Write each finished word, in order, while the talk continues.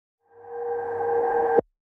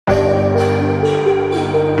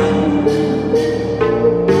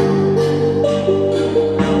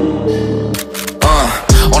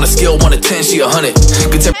10, she 100.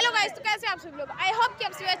 Hello guys, तो कैसे आप सभी लोग? आई होप कि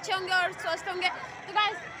आप सभी अच्छे होंगे और स्वस्थ होंगे। तो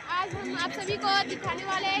गाइस, आज हम आप सभी को दिखाने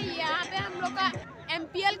वाले हैं यहाँ पे हम लोग का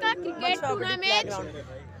MPL का क्रिकेट टूर्नामेंट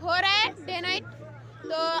हो रहा है डे नाइट।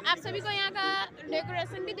 तो आप सभी को यहाँ का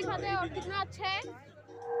डेकोरेशन भी दिखाते हैं और कितना अच्छा है।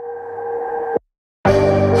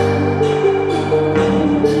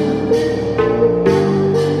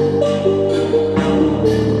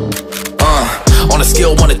 On a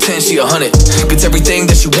scale 1 to 10, she 100. Gets everything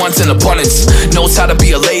that she wants in abundance. Knows how to be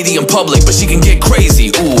a lady in public, but she can get crazy.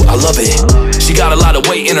 Ooh, I love it. She got a lot of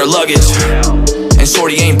weight in her luggage, and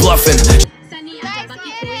shorty ain't bluffing.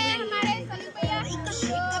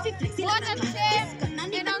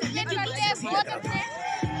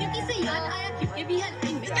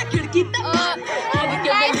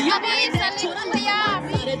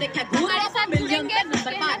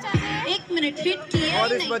 और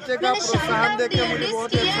इस बच्चे का प्रोत्साहन देखकर मुझे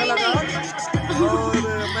बहुत ही अच्छा लगा और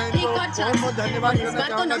मैं इनको बहुत बहुत धन्यवाद करना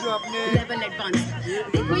चाहूँगा जो अपने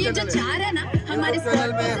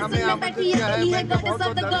चैनल में हमें आमंत्रित किया है। मैं इनका बहुत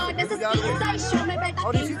बहुत धन्यवाद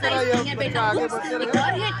और इसी तरह यह बच्चा आगे बढ़ते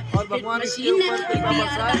रहे और भगवान इसके ऊपर कृपा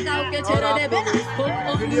बरसाए और आप लोग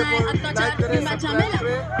वीडियो को लाइक करें, सब्सक्राइब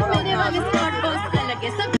करें और अपना आशीर्वाद।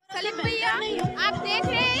 सलीम भैया, आप देख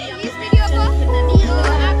रहे हैं इस वीडियो को,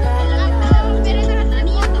 मेरे तरफ से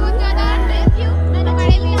बहुत बहुत ज़्यादा थैंक यू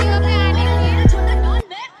हमारे वीडियो पे आने के लिए।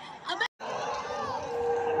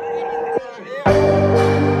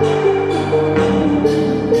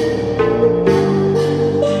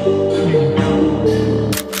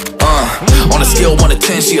 On a scale 1 to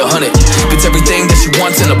 10, she 100. Gets everything that she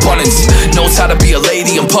wants in abundance. Knows how to be a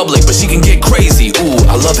lady in public, but she can get crazy. Ooh,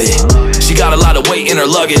 I love it. She got a lot of weight in her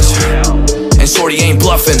luggage, and shorty ain't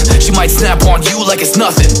bluffing. She might snap on you like it's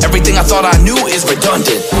nothing. Everything I thought I knew is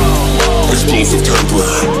redundant. Explosive temper,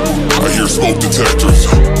 I hear smoke detectors.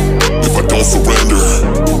 If I don't surrender,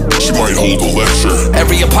 she might hold a lecture.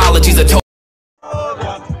 Every apology's a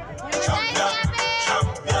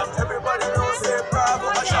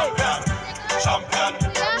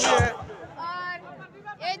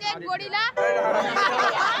gorilla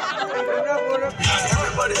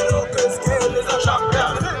Everybody knows that scale is a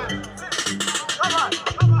champion. Come on,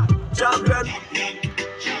 champion.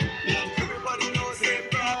 Everybody knows it,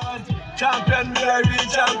 champion, baby,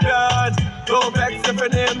 champion. Don't vex if your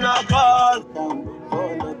name not